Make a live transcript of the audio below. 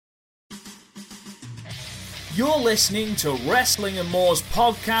You're listening to Wrestling and More's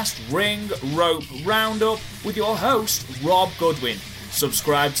podcast, Ring Rope Roundup, with your host, Rob Goodwin.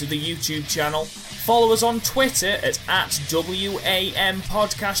 Subscribe to the YouTube channel, follow us on Twitter at WAM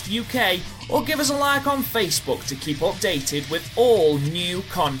Podcast UK, or give us a like on Facebook to keep updated with all new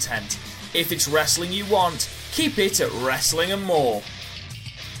content. If it's wrestling you want, keep it at Wrestling and More.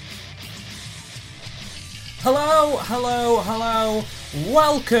 Hello.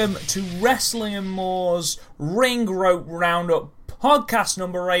 Welcome to Wrestling and More's Ring Rope Roundup podcast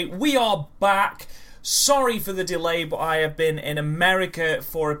number 8. We are back. Sorry for the delay, but I have been in America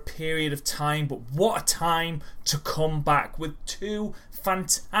for a period of time. But what a time to come back with two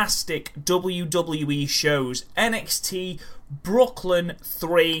fantastic WWE shows. NXT Brooklyn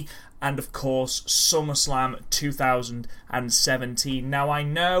 3 and of course SummerSlam 2017. Now I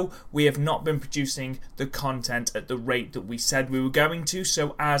know we have not been producing the content at the rate that we said we were going to,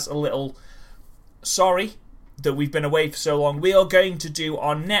 so as a little sorry that we've been away for so long, we are going to do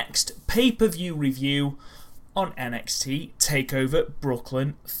our next pay-per-view review on NXT Takeover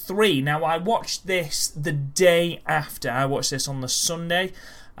Brooklyn 3. Now I watched this the day after. I watched this on the Sunday,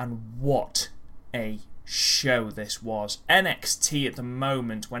 and what a show this was. NXT at the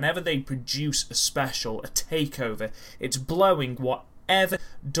moment, whenever they produce a special, a takeover, it's blowing whatever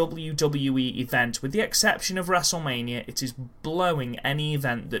WWE event, with the exception of WrestleMania, it is blowing any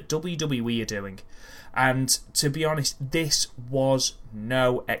event that WWE are doing. And to be honest, this was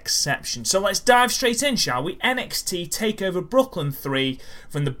no exception. So let's dive straight in, shall we? NXT Takeover Brooklyn 3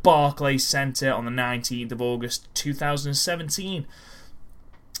 from the Barclays Center on the 19th of August 2017.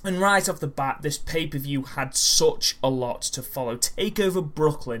 And right off the bat, this pay-per-view had such a lot to follow. Takeover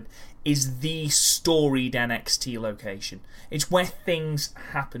Brooklyn is the storied NXT location. It's where things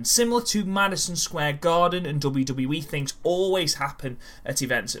happen. Similar to Madison Square Garden and WWE, things always happen at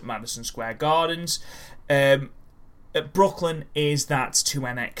events at Madison Square Gardens. Brooklyn is that to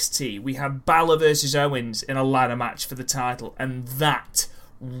NXT. We had Balor versus Owens in a ladder match for the title, and that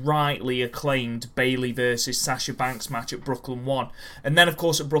rightly acclaimed Bayley versus Sasha Banks match at Brooklyn 1. And then of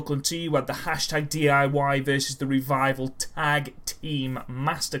course at Brooklyn 2 you had the hashtag DIY versus the Revival Tag Team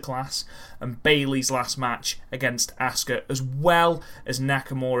Masterclass and Bayley's last match against Asuka, as well as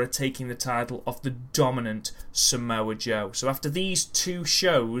Nakamura taking the title off the dominant Samoa Joe. So after these two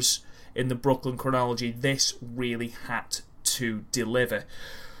shows in the Brooklyn chronology, this really had to deliver.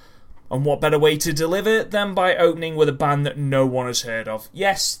 And what better way to deliver than by opening with a band that no one has heard of?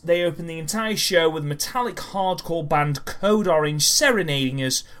 Yes, they opened the entire show with metallic hardcore band Code Orange serenading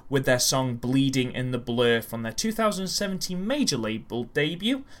us with their song Bleeding in the Blur from their 2017 major label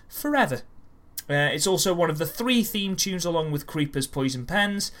debut, Forever. It's also one of the 3 theme tunes along with Creeper's Poison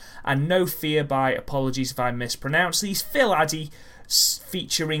Pens and No Fear by, apologies if I mispronounce these, Phil Addy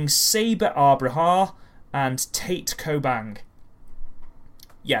featuring Saber Abrahar and Tate Kobang.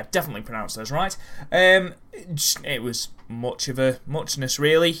 Yeah, definitely pronounced those right. It was much of a muchness,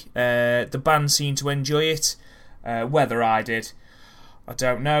 really. The band seemed to enjoy it. Whether I did, I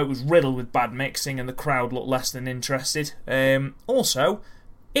don't know. It was riddled with bad mixing and the crowd looked less than interested. Also,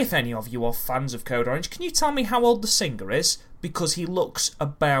 if any of you are fans of Code Orange, can you tell me how old the singer is? Because he looks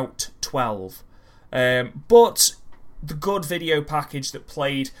about 12. But the good video package that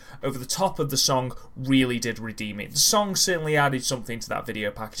played over the top of the song really did redeem it. The song certainly added something to that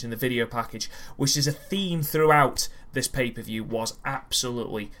video package, and the video package, which is a theme throughout this pay-per-view, was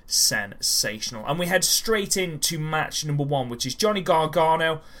absolutely sensational. And we head straight into match number 1, which is Johnny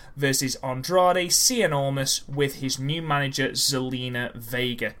Gargano versus Andrade Cien Almas with his new manager Zelina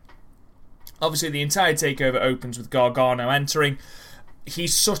Vega. Obviously, the entire takeover opens with Gargano entering.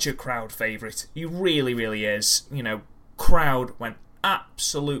 He's such a crowd favourite. He really, really is. You know, crowd went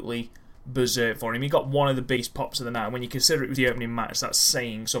absolutely berserk for him. He got one of the biggest pops of the night. When you consider it was the opening match, that's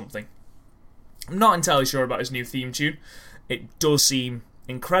saying something. I'm not entirely sure about his new theme tune. It does seem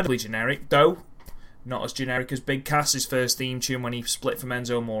incredibly generic, though not as generic as Big Cass's first theme tune when he split from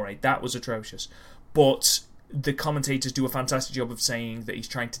Enzo Amore. That was atrocious. But the commentators do a fantastic job of saying that he's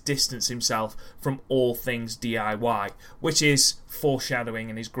trying to distance himself from all things DIY, which is foreshadowing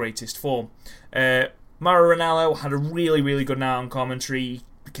in his greatest form. Mauro Ranallo had a really, really good night on commentary.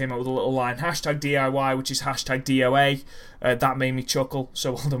 He came up with a little line, hashtag DIY, which is hashtag DOA. That made me chuckle,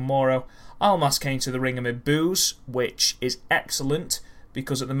 so well done, Mauro. Almas came to the ring amid boos, which is excellent,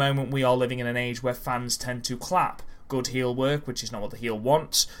 because at the moment we are living in an age where fans tend to clap good heel work, which is not what the heel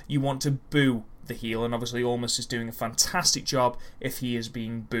wants. You want to boo the heel, and obviously Almas is doing a fantastic job if he is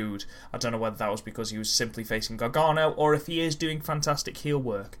being booed. I don't know whether that was because he was simply facing Gargano or if he is doing fantastic heel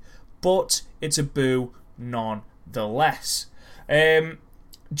work, but it's a boo nonetheless.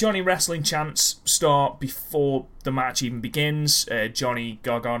 Johnny wrestling chants start before the match even begins. Johnny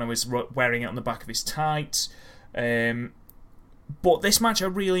Gargano is wearing it on the back of his tights. But this match I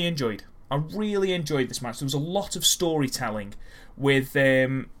really enjoyed. I really enjoyed this match. There was a lot of storytelling with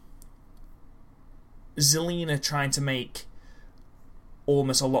Zelina trying to make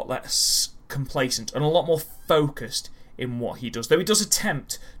Almost a lot less complacent and a lot more focused in what he does. Though he does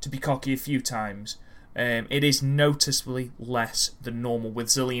attempt to be cocky a few times, it is noticeably less than normal, with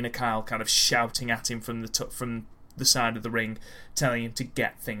Zelina Kyle kind of shouting at him from the side of the ring, telling him to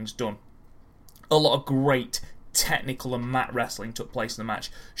get things done. A lot of great technical and mat wrestling took place in the match,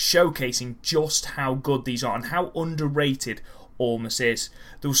 showcasing just how good these are and how underrated Almost is.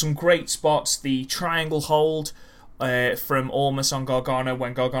 There were some great spots. The triangle hold from Almost on Gargano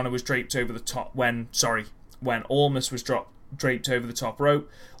when Gargano was draped over the top. When Almost was draped over the top rope,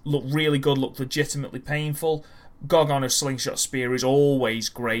 looked really good. Looked legitimately painful. Gargano's slingshot spear is always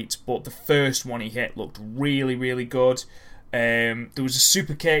great, but the first one he hit looked really, really good. There was a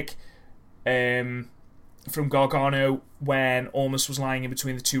super kick from Gargano when Almost was lying in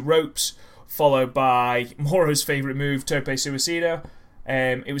between the two ropes, followed by Moro's favourite move, Tope Suicida.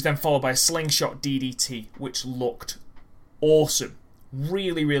 It was then followed by a slingshot DDT, which looked awesome.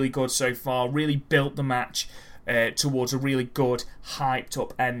 Really, really good so far. Really built the match towards a really good, hyped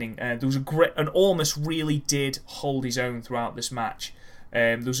up ending. There was a great, and Almost really did hold his own throughout this match.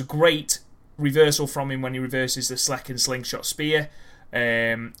 There was a great reversal from him when he reverses the second slingshot spear,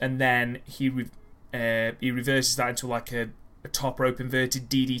 and then he reverses that into like a top rope inverted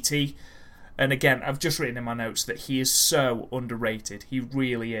DDT. And again, I've just written in my notes that he is so underrated. He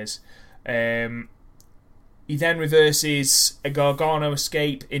really is. He then reverses a Gargano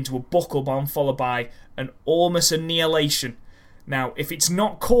escape into a buckle bomb, followed by an Almost annihilation. Now, if it's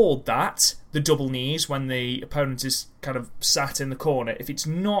not called that, the double knees, when the opponent is kind of sat in the corner, if it's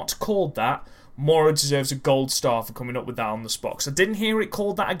not called that, Moro deserves a gold star for coming up with that on the spot. 'Cause I didn't hear it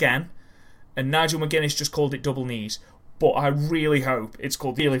called that again, and Nigel McGuinness just called it double knees. But I really hope it's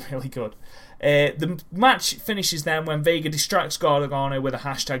called really, really good. The match finishes then when Vega distracts Gargano with a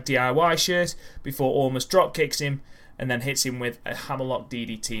hashtag DIY shirt before Almost drop kicks him and then hits him with a hammerlock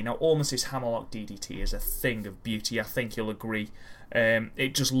DDT. Now, Almost's hammerlock DDT is a thing of beauty. I think you'll agree.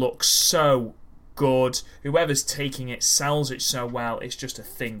 It just looks so good. Whoever's taking it sells it so well. It's just a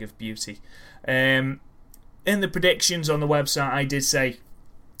thing of beauty. In the predictions on the website, I did say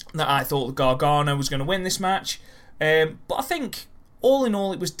that I thought that Gargano was going to win this match. But I think, all in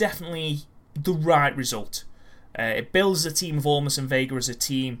all, it was definitely the right result. It builds the team of Almost and Vega as a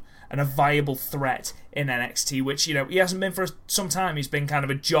team and a viable threat in NXT, which, you know, he hasn't been for some time. He's been kind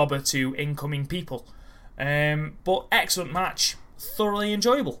of a jobber to incoming people. But excellent match. Thoroughly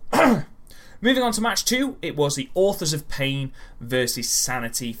enjoyable. Moving on to match 2, it was the Authors of Pain versus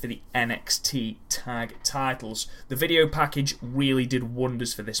Sanity for the NXT Tag Titles. The video package really did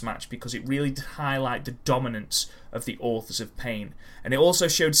wonders for this match because it really did highlight the dominance of the Authors of Pain. And it also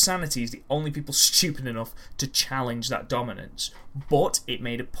showed Sanity as the only people stupid enough to challenge that dominance. But it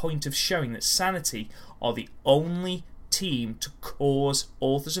made a point of showing that Sanity are the only team to cause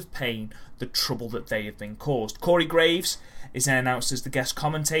Authors of Pain the trouble that they have been caused. Corey Graves is then announced as the guest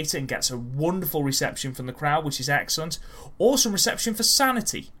commentator and gets a wonderful reception from the crowd, which is excellent. Awesome reception for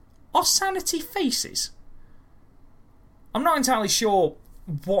Sanity. Are Sanity faces? I'm not entirely sure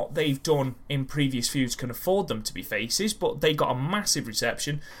what they've done in previous feuds can afford them to be faces, but they got a massive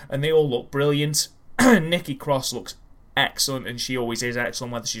reception and they all look brilliant. Nikki Cross looks excellent, and she always is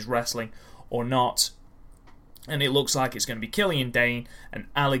excellent whether she's wrestling or not. And it looks like it's going to be Killian Dane and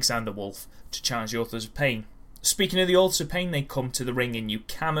Alexander Wolf to challenge the Authors of Pain. Speaking of the Authors of Pain, they come to the ring in new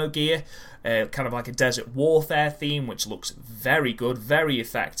camo gear, kind of like a desert warfare theme, which looks very good, very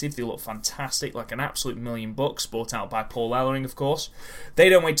effective. They look fantastic, like an absolute $1,000,000, bought out by Paul Ellering, of course. They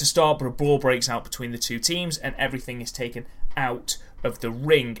don't wait to start, but a brawl breaks out between the two teams, and everything is taken out of the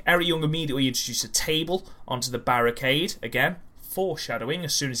ring. Eric Young immediately introduces a table onto the barricade, again, foreshadowing.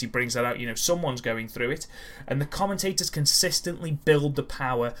 As soon as he brings that out, you know someone's going through it. And the commentators consistently build the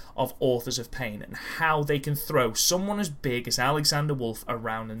power of Authors of Pain and how they can throw someone as big as Alexander Wolf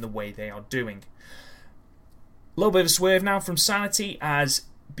around in the way they are doing. A little bit of a swerve now from Sanity, as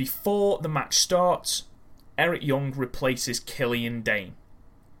before the match starts, Eric Young replaces Killian Dane.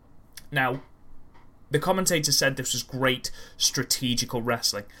 Now, the commentator said this was great strategical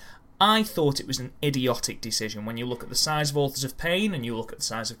wrestling. I thought it was an idiotic decision. When you look at the size of Authors of Pain and you look at the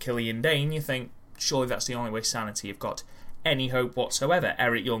size of Killian Dane, you think, surely that's the only way Sanity have got any hope whatsoever.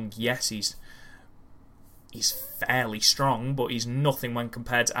 Eric Young, yes, he's fairly strong, but he's nothing when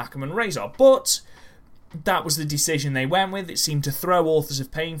compared to Ackerman Razor. But that was the decision they went with. It seemed to throw Authors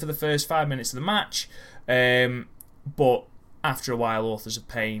of Pain for the first 5 minutes of the match, but after a while, Authors of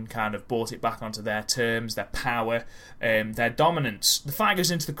Pain kind of brought it back onto their terms, their power, their dominance. The fight goes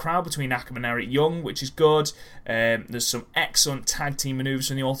into the crowd between Akam and Eric Young, which is good. There's some excellent tag team maneuvers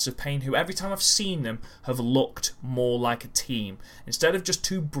from the Authors of Pain, who every time I've seen them have looked more like a team. Instead of just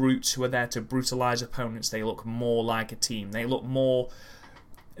two brutes who are there to brutalise opponents, they look more like a team. They look more...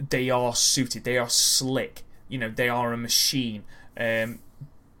 They are suited. They are slick. They are a machine. The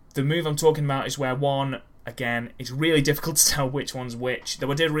move I'm talking about is where one... Again, it's really difficult to tell which one's which,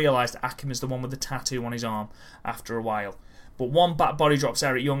 though I did realise that Akam is the one with the tattoo on his arm after a while. But one back body drops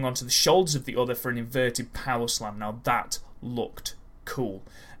Eric Young onto the shoulders of the other for an inverted power slam. Now that looked cool.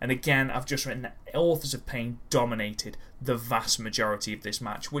 And again, I've just written that Authors of Pain dominated the vast majority of this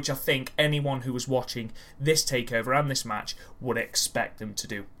match, which I think anyone who was watching this takeover and this match would expect them to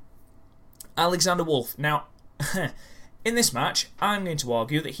do. Alexander Wolf. Now, in this match, I'm going to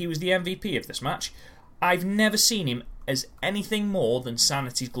argue that he was the MVP of this match. I've never seen him as anything more than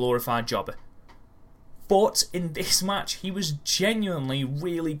Sanity's glorified jobber. But in this match, he was genuinely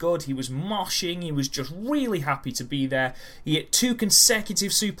really good. He was moshing. He was just really happy to be there. He hit 2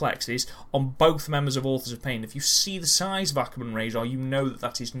 consecutive suplexes on both members of Authors of Pain. If you see the size of Akam and Razor, you know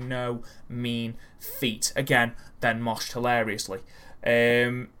that is no mean feat. Again, then moshed hilariously.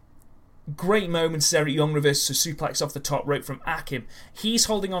 Great moments as Eric Young reverses a suplex off the top rope from Akam. He's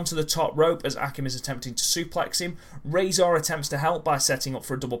holding on to the top rope as Akam is attempting to suplex him. Razor attempts to help by setting up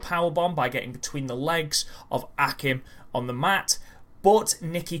for a double powerbomb by getting between the legs of Akam on the mat. But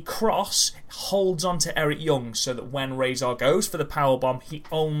Nikki Cross holds on to Eric Young so that when Razor goes for the powerbomb, he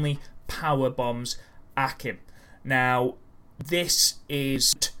only powerbombs Akam. Now, this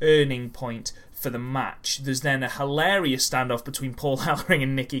is a turning point for the match. There's then a hilarious standoff between Paul Ellering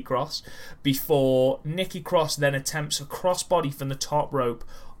and Nikki Cross before Nikki Cross then attempts a crossbody from the top rope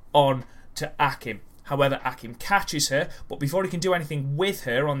on to Akam. However, Akam catches her, but before he can do anything with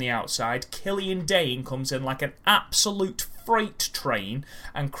her on the outside, Killian Dane comes in like an absolute freight train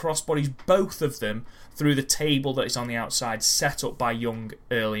and crossbodies both of them through the table that is on the outside set up by Young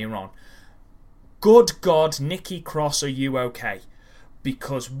earlier on. Good God, Nikki Cross, are you okay?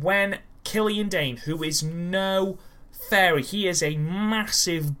 Because when Killian Dane, who is no fairy, he is a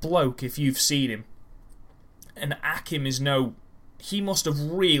massive bloke if you've seen him, and Akam is no... He must have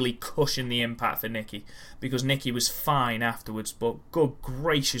really cushioned the impact for Nikki, because Nikki was fine afterwards, but good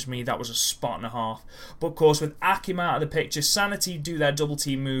gracious me, that was a spot and a half. But of course, with Akam out of the picture, Sanity do their double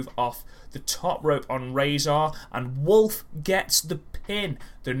team move off the top rope on Razor, and Wolf gets the pin.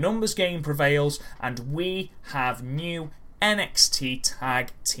 The numbers game prevails, and we have new NXT Tag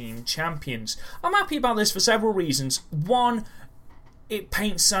Team Champions. I'm happy about this for several reasons. One, it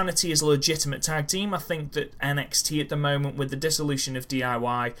paints Sanity as a legitimate tag team. I think that NXT at the moment, with the dissolution of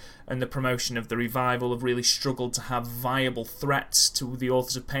DIY and the promotion of the Revival, have really struggled to have viable threats to the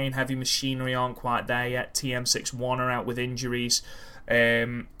Authors of Pain. Heavy Machinery aren't quite there yet. TM61 are out with injuries.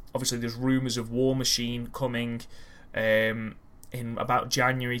 Obviously, there's rumours of War Machine coming in about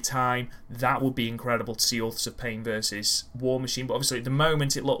January time. That would be incredible to see Authors of Pain versus War Machine, but obviously at the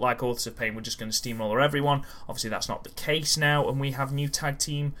moment it looked like Authors of Pain were just going to steamroller everyone. Obviously that's not the case now, and we have new tag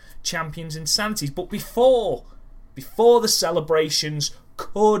team champions in Sanities. But before the celebrations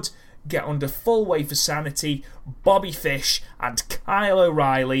could get under full way for Sanity, Bobby Fish and Kyle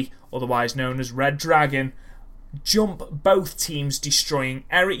O'Reilly, otherwise known as Red Dragon, jump both teams, destroying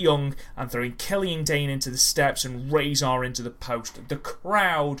Eric Young and throwing Killian Dane into the steps and Razor into the post. The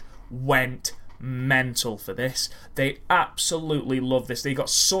crowd went mental for this. They absolutely love this. They got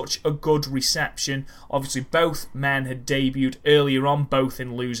such a good reception. Obviously both men had debuted earlier on, both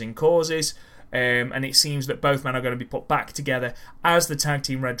in losing causes, and it seems that both men are going to be put back together as the tag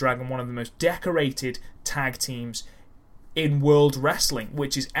team Red Dragon, one of the most decorated tag teams in World Wrestling,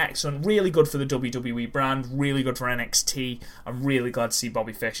 which is excellent. Really good for the WWE brand, really good for NXT. I'm really glad to see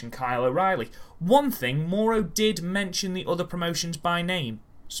Bobby Fish and Kyle O'Reilly. One thing, Mauro did mention the other promotions by name,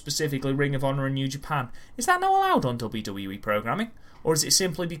 specifically Ring of Honor and New Japan. Is that not allowed on WWE programming? Or is it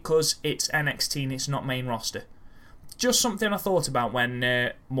simply because it's NXT and it's not main roster? Just something I thought about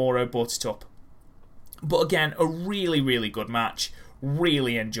when Mauro brought it up. But again, a really, really good match.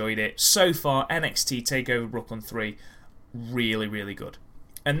 Really enjoyed it. So far, NXT Takeover Brooklyn 3, really, really good.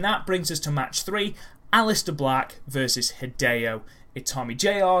 And that brings us to match 3, Aleister Black versus Hideo Itami.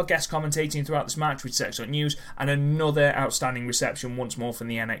 JR guest commentating throughout this match with excellent news, and another outstanding reception once more from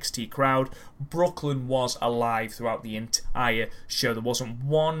the NXT crowd. Brooklyn was alive throughout the entire show. There wasn't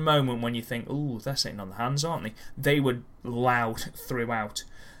one moment when you think, ooh, they're sitting on the hands, aren't they? They were loud throughout.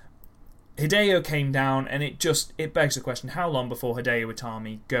 Hideo came down, and it begs the question, how long before Hideo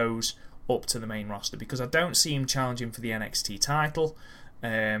Itami goes up to the main roster? Because I don't see him challenging for the NXT title.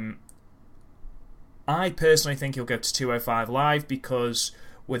 I personally think he'll go to 205 Live, because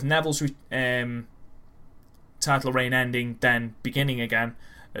with Neville's title reign ending, then beginning again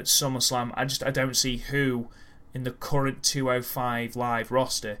at SummerSlam, I don't see who in the current 205 Live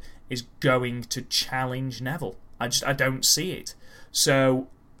roster is going to challenge Neville. I don't see it. So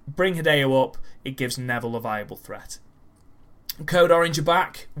bring Hideo up, it gives Neville a viable threat. Code Orange are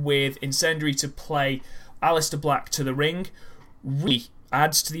back with Incendiary to play Aleister Black to the ring. Really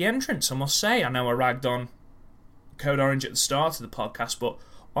adds to the entrance, I must say. I know I ragged on Code Orange at the start of the podcast, but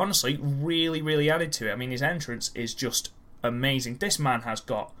honestly, really, really added to it. I mean, his entrance is just amazing. This man has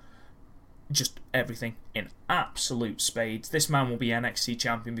got just everything in absolute spades. This man will be NXT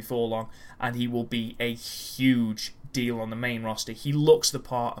champion before long, and he will be a huge deal on the main roster. He looks the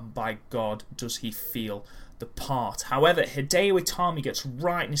part, and by God, does he feel the part. However, Hideo Itami gets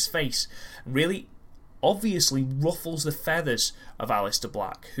right in his face and really obviously ruffles the feathers of Aleister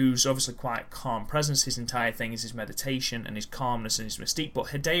Black, who's obviously quite a calm presence. His entire thing is his meditation and his calmness and his mystique, but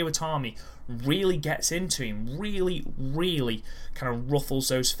Hideo Itami really gets into him, really, really kind of ruffles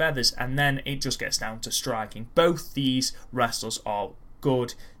those feathers, and then it just gets down to striking. Both these wrestlers are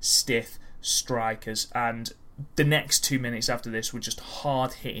good, stiff strikers, and the next 2 minutes after this were just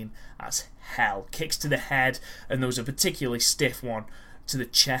hard hitting as hell. Kicks to the head, and there was a particularly stiff one to the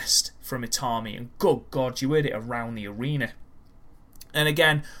chest from Itami, and good God, you heard it around the arena. And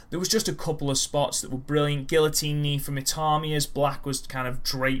again, there was just a couple of spots that were brilliant. Guillotine knee from Itami as Black was kind of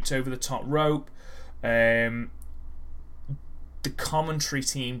draped over the top rope. The commentary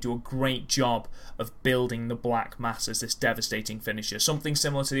team do a great job of building the Black Mass as this devastating finisher. Something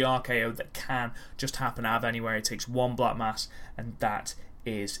similar to the RKO that can just happen out of anywhere. It takes one Black Mass, and that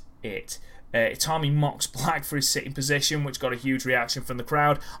is it. Itami mocks Black for his sitting position, which got a huge reaction from the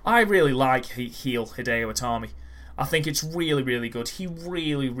crowd. I really like heel Hideo Itami. I think it's really, really good. He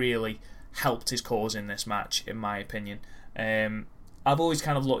really, really helped his cause in this match, in my opinion. I've always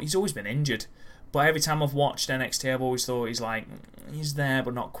kind of looked... He's always been injured, but every time I've watched NXT, I've always thought he's there,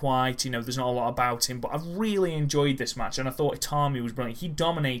 but not quite. You know, there's not a lot about him. But I've really enjoyed this match, and I thought Itami was brilliant. He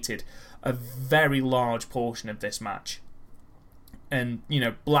dominated a very large portion of this match. And, you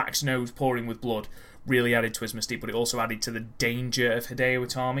know, Black's nose pouring with blood really added to his mystique, but it also added to the danger of Hideo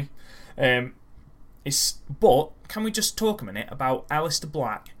Itami. But can we just talk a minute about Aleister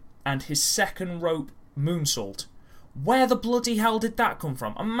Black and his second rope moonsault? Where the bloody hell did that come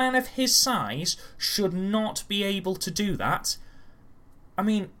from? A man of his size should not be able to do that. I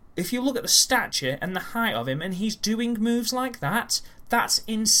mean, if you look at the stature and the height of him and he's doing moves like that, that's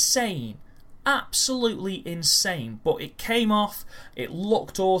insane. Absolutely insane. But it came off, it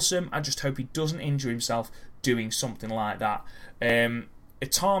looked awesome. I just hope he doesn't injure himself doing something like that.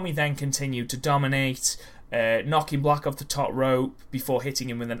 Itami then continued to dominate, knocking Black off the top rope before hitting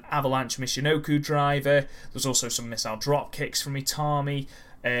him with an avalanche Michinoku driver. There was also some missile drop kicks from Itami.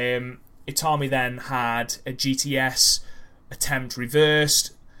 Itami then had a GTS attempt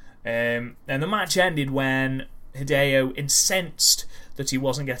reversed, and the match ended when Hideo, incensed that he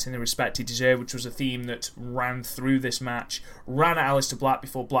wasn't getting the respect he deserved, which was a theme that ran through this match, ran at Aleister Black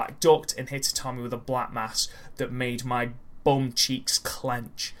before Black ducked and hit Itami with a Black Mass that made my bum cheeks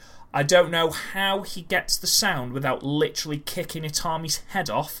clench. I don't know how he gets the sound without literally kicking Itami's head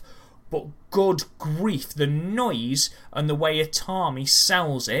off, but good grief, the noise and the way Itami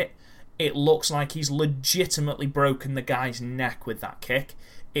sells it, it looks like he's legitimately broken the guy's neck with that kick.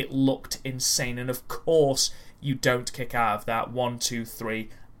 It looked insane, and of course you don't kick out of that. 1, 2, 3.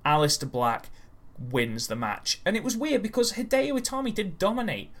 Aleister Black wins the match. And it was weird because Hideo Itami did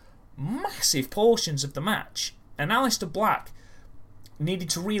dominate massive portions of the match, and Aleister Black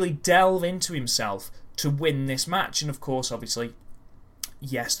needed to really delve into himself to win this match. And of course, obviously,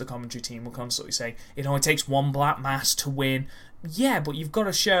 yes, the commentary team will constantly say it only takes one Black Mass to win. Yeah, but you've got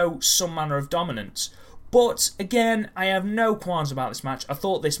to show some manner of dominance. But again, I have no qualms about this match. I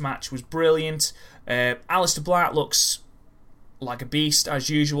thought this match was brilliant. Aleister Black looks like a beast as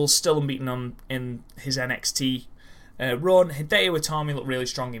usual, still unbeaten in his NXT run. Hideo Itami looked really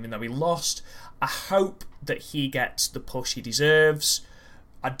strong even though he lost. I hope that he gets the push he deserves.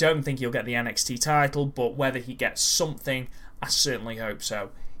 I don't think he'll get the NXT title, but whether he gets something, I certainly hope so.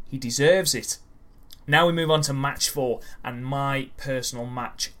 He deserves it. Now we move on to match 4 and my personal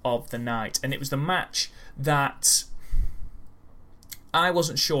match of the night. And it was the match that I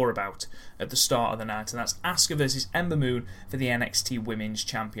wasn't sure about at the start of the night, and that's Asuka versus Ember Moon for the NXT Women's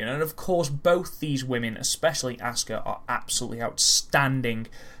Champion. And of course, both these women, especially Asuka, are absolutely outstanding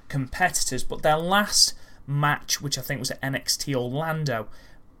competitors, but their last match, which I think was at NXT Orlando,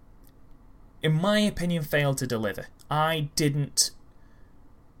 in my opinion, failed to deliver. I didn't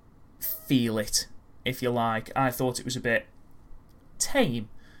feel it, if you like. I thought it was a bit tame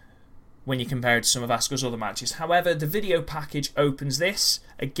when you compare it to some of Asuka's other matches. However, the video package opens this.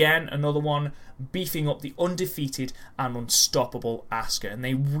 Again, another one beefing up the undefeated and unstoppable Asuka. And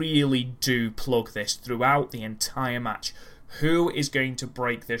they really do plug this throughout the entire match. Who is going to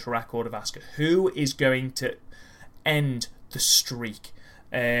break this record of Asuka? Who is going to end the streak?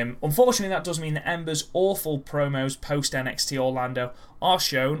 Unfortunately, that does mean that Ember's awful promos post NXT Orlando are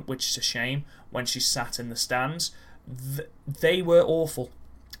shown, which is a shame, when she sat in the stands. They were awful.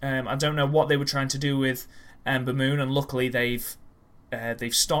 I don't know what they were trying to do with Ember Moon, and luckily they've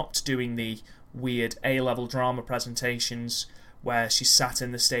stopped doing the weird A-level drama presentations where she sat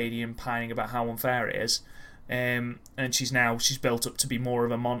in the stadium pining about how unfair it is. And she's built up to be more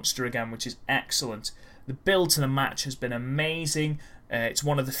of a monster again, which is excellent. The build to the match has been amazing. It's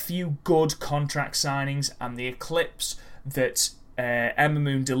one of the few good contract signings, and the eclipse that Ember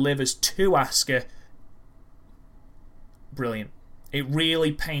Moon delivers to Asuka, brilliant. It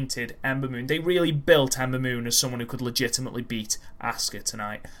really painted Ember Moon. They really built Ember Moon as someone who could legitimately beat Asuka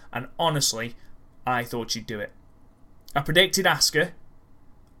tonight. And honestly, I thought she'd do it. I predicted Asuka,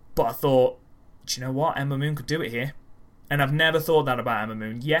 but I thought, do you know what? Ember Moon could do it here. And I've never thought that about Ember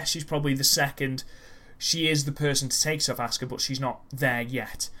Moon. Yes, she's probably the second. She is the person to take off Asuka, but she's not there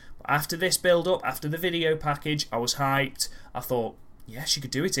yet. But after this build-up, after the video package, I was hyped. I thought, yeah, she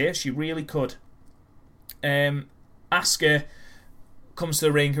could do it here. She really could. Asuka comes to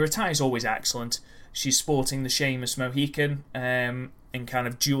the ring. Her attire is always excellent. She's sporting the Sheamus Mohican in kind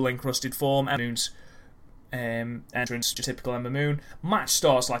of jewel-encrusted form. Ember Moon's entrance, just typical Ember Moon. Match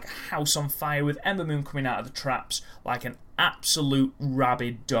starts like a house on fire, with Ember Moon coming out of the traps like an absolute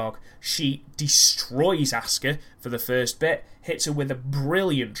rabid dog. She destroys Asuka for the first bit, hits her with a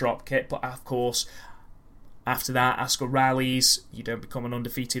brilliant drop kick, but of course, after that, Asuka rallies. You don't become an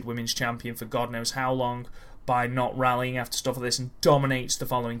undefeated women's champion for God knows how long by not rallying after stuff like this, and dominates the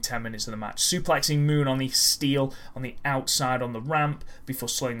following 10 minutes of the match, suplexing Moon on the steel on the outside on the ramp before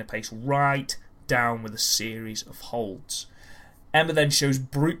slowing the pace right down with a series of holds. Ember then shows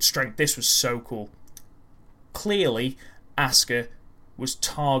brute strength. This was so cool. Clearly, Asuka was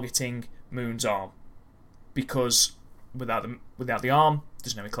targeting Moon's arm, because without the arm,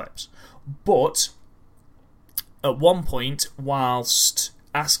 there's no eclipse. But at one point, whilst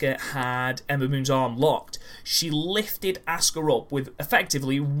Asuka had Ember Moon's arm locked, she lifted Asuka up with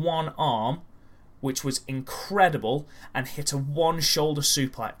effectively one arm, which was incredible, and hit a one-shoulder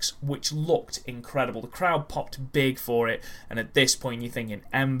suplex, which looked incredible. The crowd popped big for it, and at this point you're thinking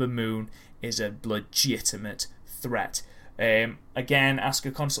Ember Moon is a legitimate threat. Again,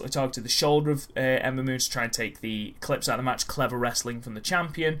 Asuka constantly targeted the shoulder of Ember Moon to try and take the clips out of the match. Clever wrestling from the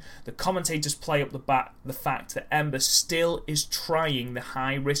champion. The commentators play up the fact that Ember still is trying the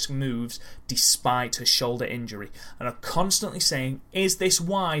high-risk moves despite her shoulder injury, and are constantly saying, is this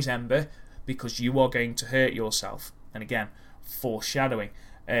wise, Ember? Because you are going to hurt yourself. And again, foreshadowing.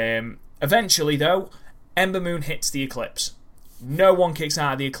 Eventually, though, Ember Moon hits the eclipse. No one kicks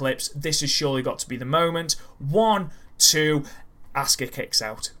out of the eclipse. This has surely got to be the moment. 1, 2, Asuka kicks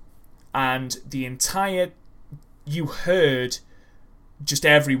out. And the entire... You heard just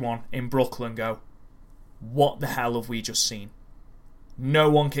everyone in Brooklyn go, what the hell have we just seen?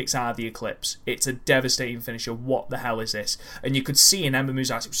 No one kicks out of the eclipse. It's a devastating finisher. What the hell is this? And you could see in Ember Moon's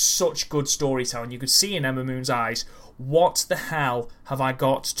eyes, it was such good storytelling, you could see in Ember Moon's eyes, what the hell have I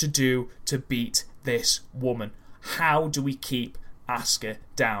got to do to beat this woman? How do we keep Asuka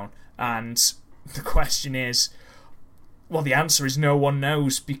down? And the question is, well, the answer is no one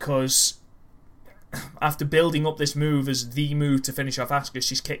knows, because after building up this move as the move to finish off Asuka,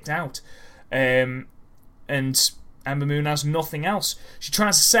 she's kicked out. And Ember Moon has nothing else. She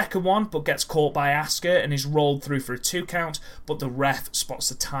tries a second one, but gets caught by Asuka and is rolled through for a 2 count, but the ref spots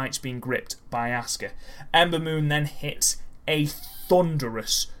the tights being gripped by Asuka. Ember Moon then hits a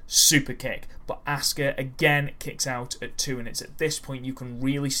thunderous super kick, but Asuka again kicks out at 2, and it's at this point you can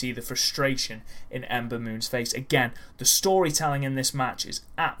really see the frustration in Ember Moon's face. Again, the storytelling in this match is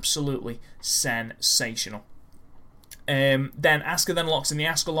absolutely sensational. Then Asuka then locks in the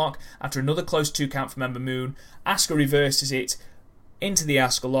Asuka lock after another close 2 count from Ember Moon. Asuka reverses it into the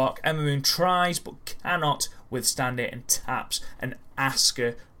Asuka lock. Ember Moon tries but cannot withstand it and taps, and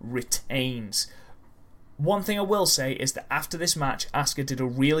Asuka retains. One thing I will say is that after this match, Asuka did a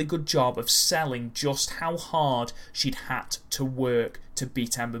really good job of selling just how hard she'd had to work to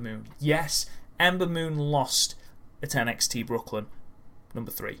beat Ember Moon. Yes, Ember Moon lost at NXT Brooklyn,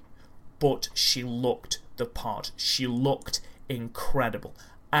 number 3. But she looked the part. She looked incredible.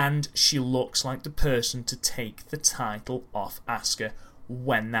 And she looks like the person to take the title off Asuka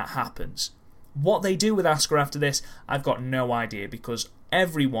when that happens. What they do with Asuka after this, I've got no idea, because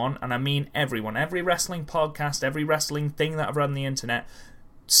everyone, and I mean everyone, every wrestling podcast, every wrestling thing that I've read on the internet,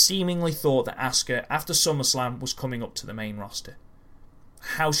 seemingly thought that Asuka, after SummerSlam, was coming up to the main roster.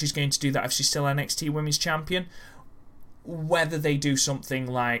 How she's going to do that if she's still NXT Women's Champion, whether they do something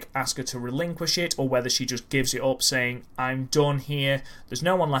like Asuka to relinquish it, or whether she just gives it up saying, I'm done here, there's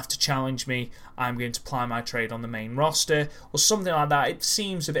no one left to challenge me, I'm going to ply my trade on the main roster, or something like that. It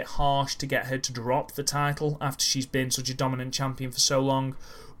seems a bit harsh to get her to drop the title after she's been such a dominant champion for so long,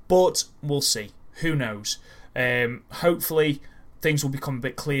 but we'll see. Who knows? Hopefully things will become a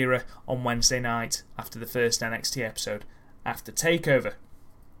bit clearer on Wednesday night after the first NXT episode after TakeOver.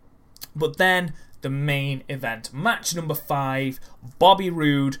 But then the main event, match number 5, Bobby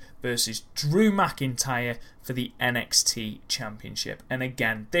Roode versus Drew McIntyre for the NXT Championship. And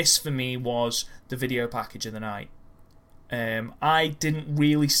again, this for me was the video package of the night. I didn't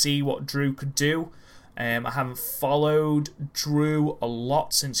really see what Drew could do. I haven't followed Drew a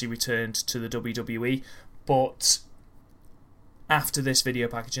lot since he returned to the WWE, but after this video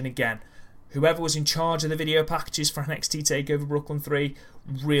package, and again, whoever was in charge of the video packages for NXT Takeover Brooklyn 3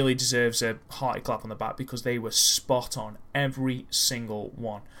 really deserves a hearty clap on the back, because they were spot on, every single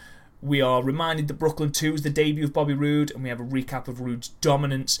one. We are reminded that Brooklyn 2 is the debut of Bobby Roode, and we have a recap of Roode's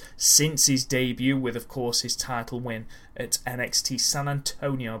dominance since his debut, with, of course, his title win at NXT San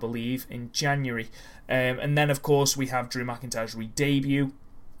Antonio, I believe, in January. And then, of course, we have Drew McIntyre's re-debut,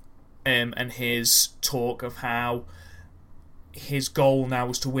 and his talk of how his goal now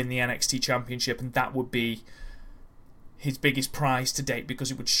was to win the NXT Championship, and that would be his biggest prize to date,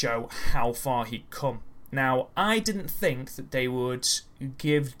 because it would show how far he'd come. Now, I didn't think that they would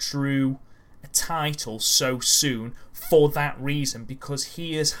give Drew a title so soon for that reason, because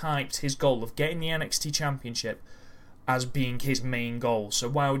he has hyped his goal of getting the NXT Championship as being his main goal. So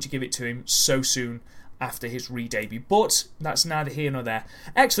why would you give it to him so soon after his re-debut? But that's neither here nor there.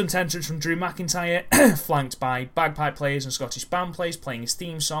 Excellent entrance from Drew McIntyre, flanked by bagpipe players and Scottish band players playing his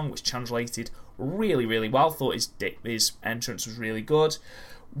theme song, which translated really, really well. Thought his entrance was really good.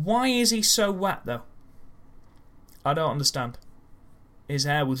 Why is he so wet, though? I don't understand. His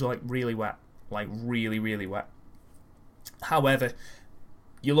hair was like really wet. Like really, really wet. However,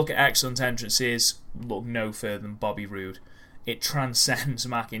 you look at excellent entrances, look no further than Bobby Roode. It transcends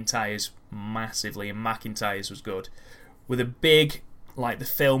McIntyre's massively, and McIntyre's was good. With a big, like the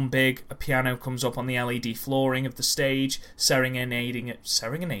film Big, a piano comes up on the LED flooring of the stage, serenading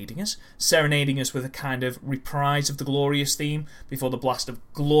us with a kind of reprise of the Glorious theme before the blast of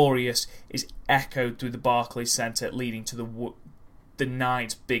Glorious is echoed through the Barclays Centre, leading to the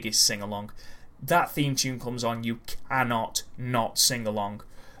night's biggest sing-along. That theme tune comes on, you cannot not sing along.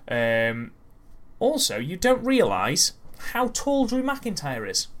 Also, you don't realise how tall Drew McIntyre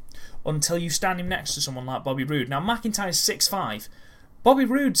is until you stand him next to someone like Bobby Roode. Now, McIntyre's 6'5", Bobby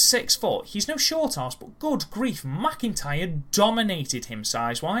Roode's 6'4". He's no short arse, but good grief, McIntyre dominated him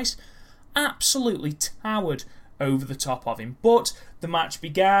size-wise. Absolutely towered over the top of him. But the match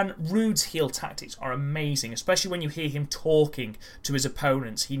began. Roode's heel tactics are amazing, especially when you hear him talking to his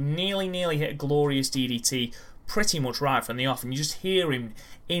opponents. He nearly hit a Glorious DDT pretty much right from the off, and you just hear him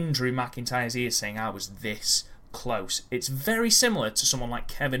in Drew McIntyre's ear saying, I was this close. It's very similar to someone like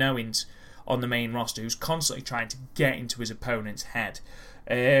Kevin Owens on the main roster, who's constantly trying to get into his opponent's head.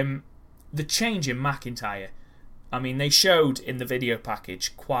 The change in McIntyre, I mean, they showed in the video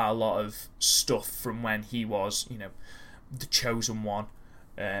package quite a lot of stuff from when he was, the chosen one,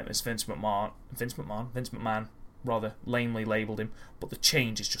 as Vince McMahon rather lamely labelled him, but the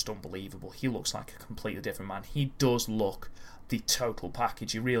change is just unbelievable. He looks like a completely different man. He does look the total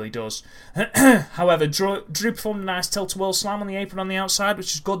package, he really does. However, Drew performed a nice tilt-a-whirl slam on the apron on the outside,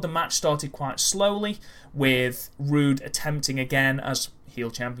 which is good. The match started quite slowly, with Roode attempting again, as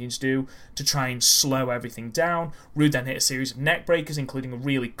heel champions do, to try and slow everything down. Roode then hit a series of neck breakers, including a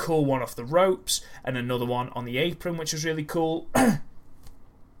really cool one off the ropes, and another one on the apron, which was really cool.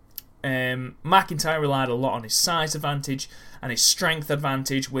 McIntyre relied a lot on his size advantage and his strength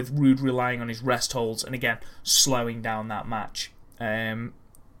advantage, with Roode relying on his rest holds and again slowing down that match.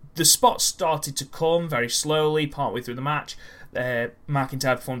 the spots started to come very slowly, partway through the match.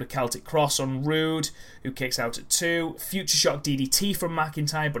 McIntyre performed a Celtic Cross on Roode, who kicks out at 2. Future Shock DDT from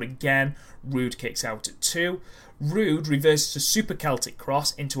McIntyre, but again, Roode kicks out at 2. Roode reverses a Super Celtic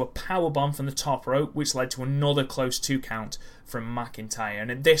Cross into a powerbomb from the top rope, which led to another close 2 count from McIntyre.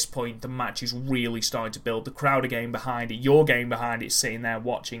 And at this point, the match is really starting to build. The crowd are getting behind it. You're getting behind it, sitting there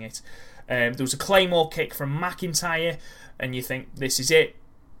watching it. There was a Claymore kick from McIntyre, and you think, this is it.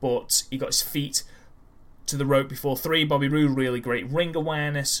 But he got his feet to the rope before 3. Bobby Roode, really great ring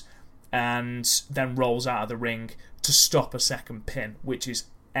awareness, and then rolls out of the ring to stop a second pin, which is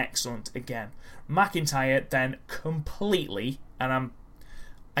excellent again. McIntyre then completely, and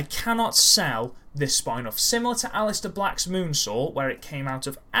I cannot sell this spot enough, similar to Aleister Black's moonsault, where it came out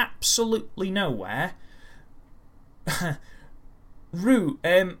of absolutely nowhere.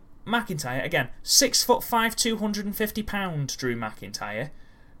 McIntyre, again, 6'5", 250 pound Drew McIntyre,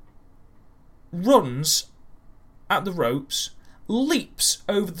 runs at the ropes, leaps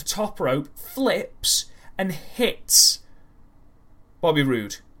over the top rope, flips, and hits Bobby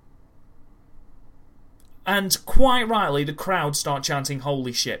Roode. And quite rightly, the crowd start chanting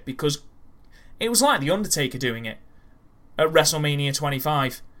holy shit, because it was like The Undertaker doing it at WrestleMania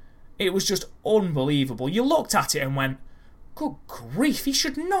 25. It was just unbelievable. You looked at it and went, good grief, he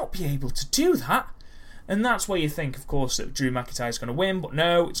should not be able to do that. And that's where you think, of course, that Drew McIntyre is going to win, but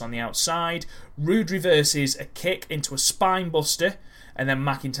no, it's on the outside. Roode reverses a kick into a spine buster, and then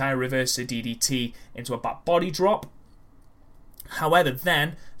McIntyre reverses a DDT into a back body drop. However,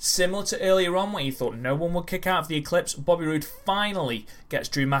 then, similar to earlier on where you thought no one would kick out of the Eclipse, Bobby Roode finally gets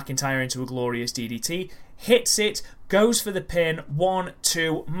Drew McIntyre into a glorious DDT, hits it, goes for the pin, 1,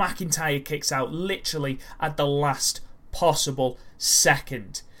 2, McIntyre kicks out literally at the last possible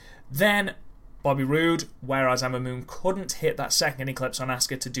second. Then Bobby Roode, whereas Ember Moon couldn't hit that second Eclipse on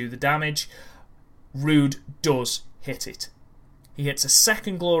Asuka to do the damage, Roode does hit it. He hits a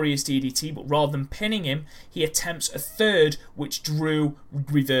second glorious DDT, but rather than pinning him, he attempts a third, which Drew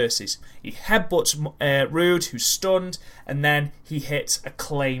reverses. He headbutts Roode, who's stunned, and then he hits a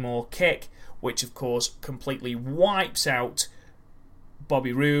Claymore kick, which of course completely wipes out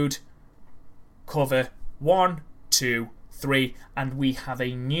Bobby Roode. Cover 1, 2, 3, and we have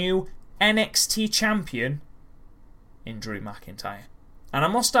a new NXT champion in Drew McIntyre. And I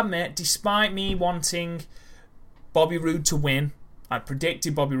must admit, despite me wanting Bobby Roode to win, I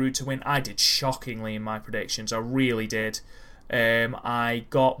predicted Bobby Roode to win. I did shockingly in my predictions. I really did. I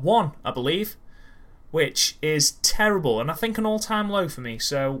got 1, I believe, which is terrible, and I think an all-time low for me.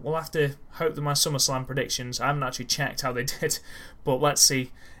 So we'll have to hope that my SummerSlam predictions, I haven't actually checked how they did, but let's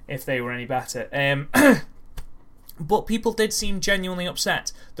see if they were any better. But people did seem genuinely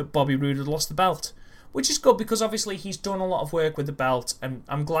upset that Bobby Roode had lost the belt, which is good because obviously he's done a lot of work with the belt, and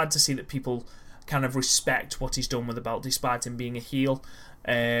I'm glad to see that people kind of respect what he's done with the belt despite him being a heel.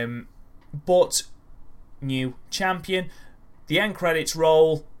 But new champion, the end credits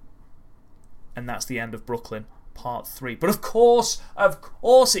roll, and that's the end of Brooklyn Part 3. But of course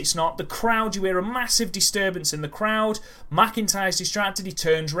it's not. The crowd, you hear a massive disturbance in the crowd. McIntyre's distracted, he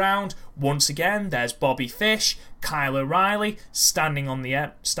turns round. Once again, there's Bobby Fish, Kyle O'Reilly standing on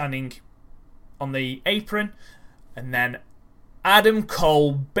the apron, and then Adam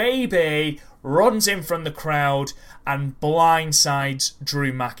Cole, baby, runs in from the crowd and blindsides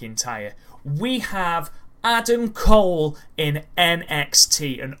Drew McIntyre. We have Adam Cole in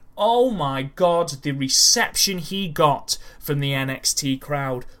NXT, and oh my god, the reception he got from the NXT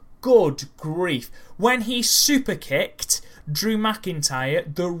crowd. Good grief. When he super kicked Drew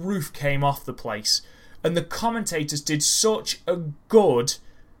McIntyre, the roof came off the place, and the commentators did such a good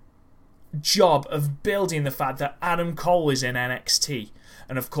job of building the fact that Adam Cole is in NXT.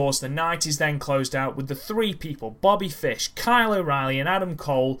 And of course the night is then closed out with the 3 people, Bobby Fish, Kyle O'Reilly and Adam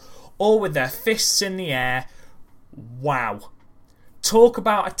Cole, all with their fists in the air. Wow. Talk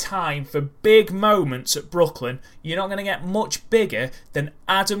about a time for big moments at Brooklyn. You're not going to get much bigger than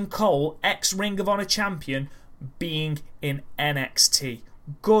Adam Cole, ex-Ring of Honor champion, being in NXT.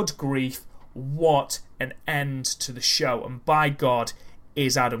 Good grief, what an end to the show. And by God,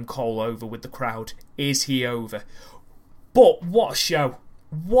 is Adam Cole over with the crowd? Is he over? But what a show.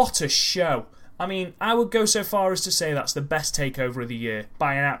 What a show. I mean, I would go so far as to say that's the best takeover of the year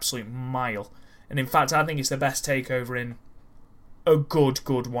by an absolute mile. And in fact, I think it's the best takeover in a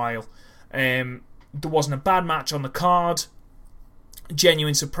good while. There wasn't a bad match on the card.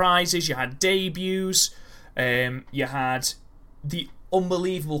 Genuine surprises. You had debuts. You had the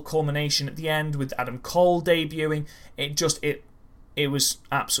unbelievable culmination at the end with Adam Cole debuting. It was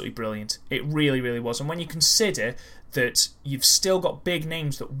absolutely brilliant. It really was. And when you consider that you've still got big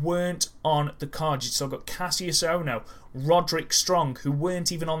names that weren't on the card. You've still got Cassius Ohno, Roderick Strong, who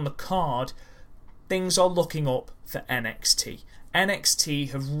weren't even on the card. Things are looking up for NXT.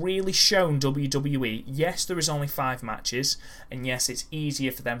 NXT have really shown WWE, yes, there is only 5 matches, and yes, it's easier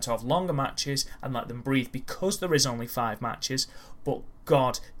for them to have longer matches and let them breathe because there is only 5 matches, but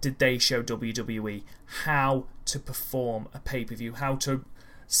God, did they show WWE how to perform a pay-per-view, how to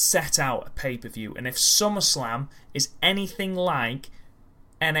set out a pay-per-view. And if SummerSlam is anything like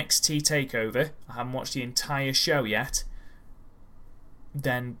NXT Takeover, I haven't watched the entire show yet,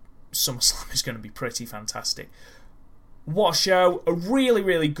 then SummerSlam is going to be pretty fantastic. What a show. A really,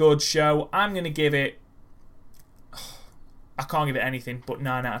 really good show. I'm going to give it... I can't give it anything but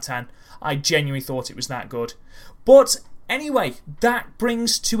 9 out of 10. I genuinely thought it was that good. But anyway, that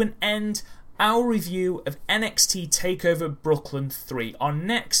brings to an end our review of NXT Takeover Brooklyn 3. Our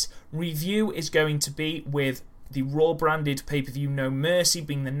next review is going to be with the Raw branded pay-per-view No Mercy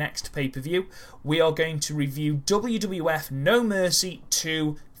being the next pay-per-view. We are going to review WWF No Mercy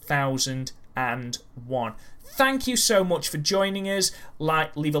 2001. Thank you so much for joining us.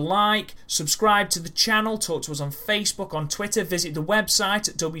 Leave a like, subscribe to the channel, talk to us on Facebook, on Twitter, visit the website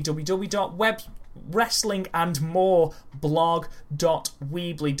at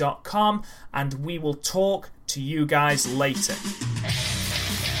www.wrestlingandmoreblog.weebly.com, and we will talk to you guys later.